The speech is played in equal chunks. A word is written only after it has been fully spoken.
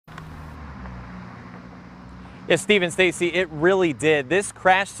Yeah, Steve and Stacy, it really did. This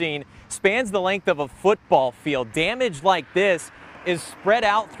crash scene spans the length of a football field. Damage like this is spread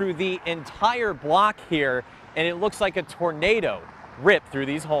out through the entire block here, and it looks like a tornado ripped through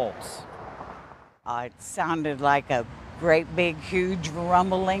these homes. It sounded like a great big huge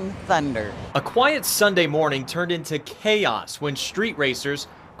rumbling thunder. A quiet Sunday morning turned into chaos when street racers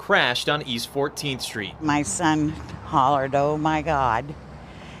crashed on East 14th Street. My son hollered, "Oh my God."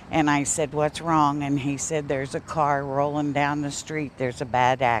 And I said, "What's wrong?" And he said, "There's a car rolling down the street. There's a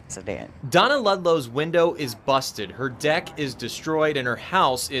bad accident." Donna Ludlow's window is busted, her deck is destroyed, and her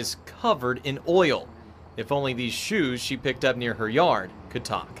house is covered in oil. If only these shoes she picked up near her yard could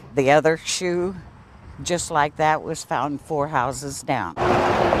talk. The other shoe, just like that, was found 4 houses down.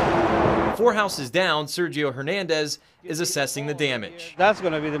 4 houses down, Sergio Hernandez is assessing the damage. That's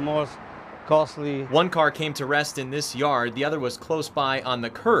going to be the most costly. One car came to rest in this yard, the other was close by on the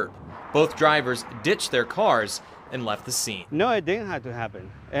curb. Both drivers ditched their cars and left the scene. No, it didn't have to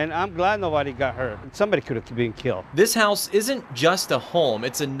happen. And I'm glad nobody got hurt. Somebody could have been killed. This house isn't just a home,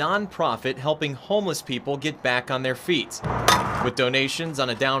 it's a non-profit helping homeless people get back on their feet. With donations on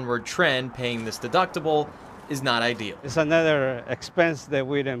a downward trend, paying this deductible is not ideal. It's another expense that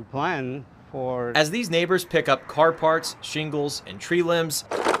we didn't plan for. As these neighbors pick up car parts, shingles, and tree limbs,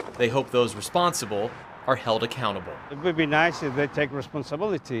 they hope those responsible are held accountable. It would be nice if they take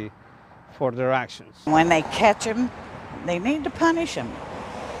responsibility for their actions. When they catch them, they need to punish them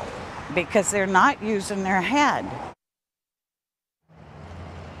because they're not using their head.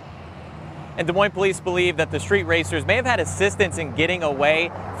 And Des Moines police believe that the street racers may have had assistance in getting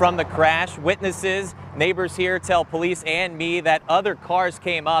away from the crash. Witnesses, neighbors here tell police and me that other cars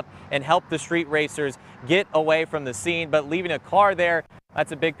came up and helped the street racers get away from the scene. But leaving a car there,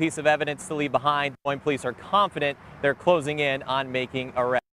 that's a big piece of evidence to leave behind. Des Moines police are confident they're closing in on making arrests.